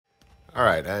All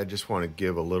right, I just want to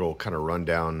give a little kind of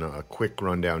rundown, a quick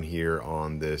rundown here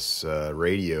on this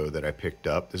radio that I picked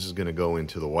up. This is going to go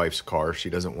into the wife's car. She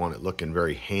doesn't want it looking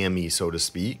very hammy, so to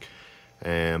speak,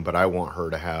 but I want her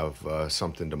to have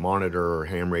something to monitor her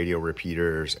ham radio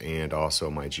repeaters and also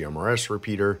my GMRS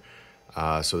repeater.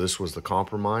 So this was the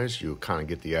compromise. You kind of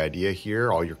get the idea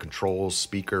here. All your controls,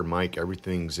 speaker, mic,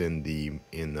 everything's in the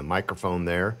microphone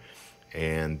there,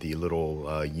 and the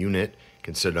little unit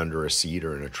can sit under a seat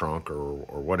or in a trunk or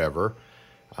whatever.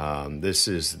 This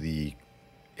is the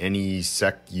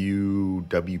Anysecu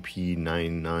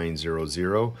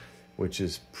WP-9900, which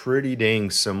is pretty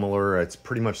dang similar. It's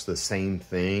pretty much the same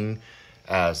thing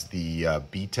as the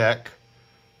BTECH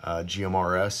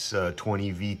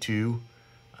GMRS-20v2.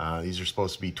 These are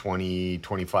supposed to be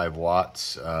 25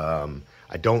 watts.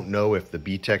 I don't know if the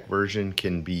BTECH version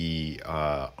can be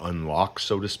unlocked,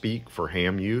 so to speak, for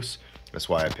ham use. That's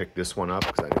why I picked this one up,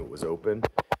 because I knew it was open.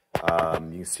 You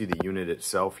can see the unit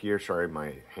itself here. Sorry,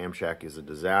 my ham shack is a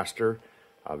disaster.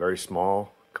 Very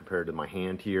small compared to my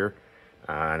hand here.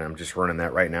 And I'm just running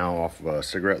that right now off of a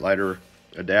cigarette lighter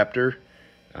adapter.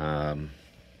 And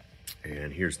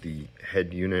here's the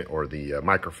head unit, or the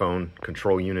microphone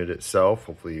control unit itself.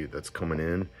 Hopefully that's coming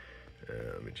in.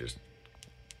 Let me just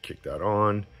kick that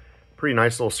on. Pretty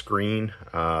nice little screen.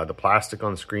 The plastic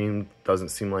on the screen doesn't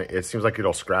seem like, it seems like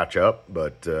it'll scratch up,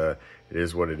 but it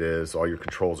is what it is. All your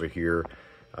controls are here.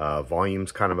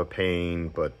 Volume's kind of a pain,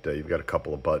 but you've got a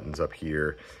couple of buttons up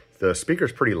here. The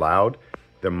speaker's pretty loud.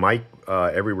 The mic,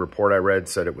 every report I read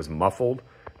said it was muffled,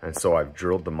 and so I've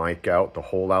drilled the mic out, the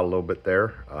hole out a little bit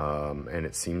there, and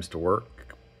it seems to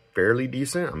work fairly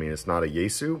decent. I mean, it's not a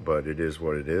Yaesu, but it is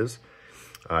what it is.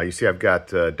 You see I've got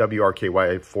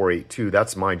WRKY-482,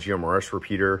 that's my GMRS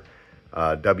repeater.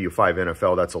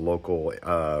 W5NFL, that's a local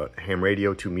ham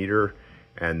radio 2 meter,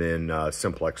 and then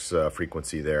simplex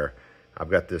frequency there.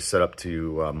 I've got this set up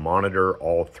to monitor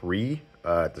all three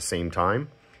at the same time,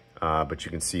 but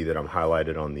you can see that I'm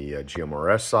highlighted on the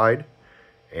GMRS side,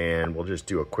 and we'll just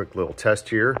do a quick little test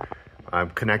here. I'm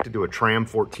connected to a Tram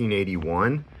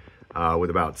 1481 with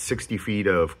about 60 feet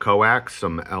of coax,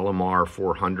 some LMR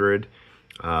 400.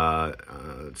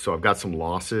 So I've got some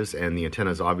losses, and the antenna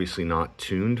is obviously not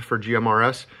tuned for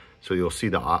GMRS, so you'll see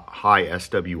the high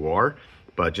SWR,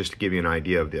 but just to give you an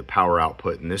idea of the power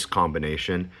output in this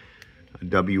combination,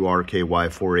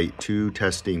 WRKY-482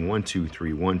 testing 1 2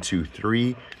 3 1 2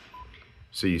 3.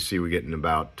 So you see we're getting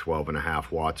about 12.5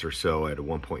 watts or so at a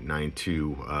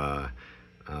 1.92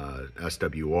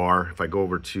 SWR. If I go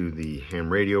over to the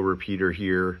ham radio repeater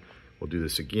here, we'll do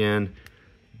this again.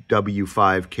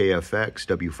 W5KFX,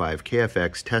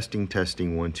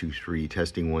 testing 1 2 3,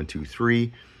 testing 1 2 3.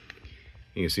 You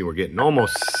can see we're getting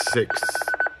almost 6.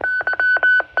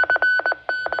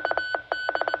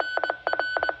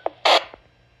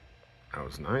 That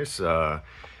was nice.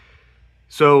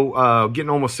 Getting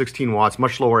almost 16 watts,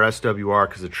 much lower SWR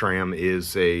because the Tram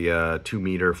is a 2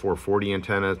 meter 440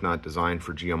 antenna. It's not designed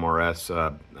for GMRS.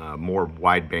 More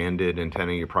wide banded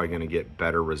antenna, you're probably going to get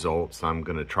better results. I'm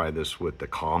going to try this with the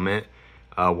Comet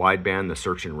wideband, the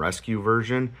search and rescue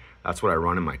version. That's what I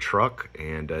run in my truck,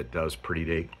 and it does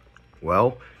pretty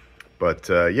well. But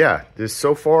yeah, this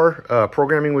so far,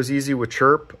 programming was easy with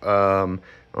Chirp.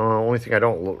 Only thing I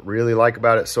don't really like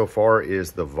about it so far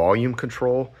is the volume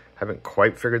control. Haven't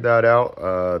quite figured that out.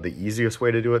 The easiest way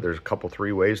to do it, there's a couple,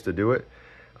 3 ways to do it.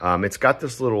 It's got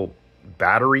this little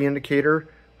battery indicator,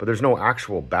 but there's no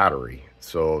actual battery.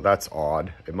 So that's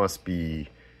odd. It must be,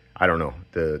 I don't know,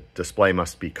 the display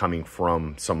must be coming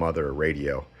from some other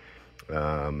radio.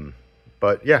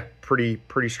 But yeah,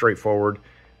 pretty straightforward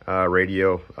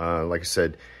radio. Like I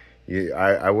said,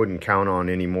 I wouldn't count on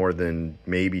any more than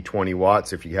maybe 20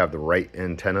 watts if you have the right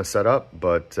antenna set up,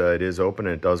 but it is open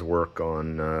and it does work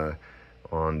on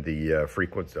the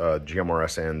frequency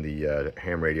GMRS and the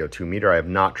ham radio 2 meter. I have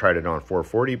not tried it on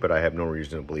 440, but I have no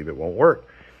reason to believe it won't work.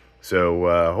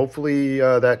 So hopefully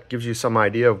that gives you some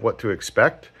idea of what to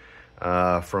expect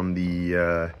from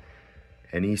the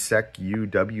Anysecu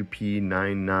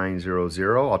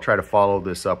WP-9900. I'll try to follow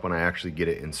this up when I actually get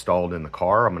it installed in the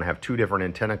car. I'm going to have 2 different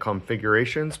antenna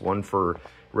configurations, one for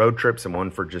road trips and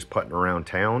one for just putting around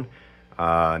town.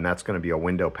 And that's going to be a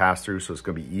window pass-through, so it's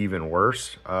going to be even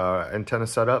worse antenna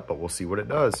setup, but we'll see what it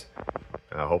does.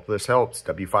 I hope this helps.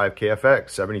 W5KFX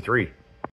 73.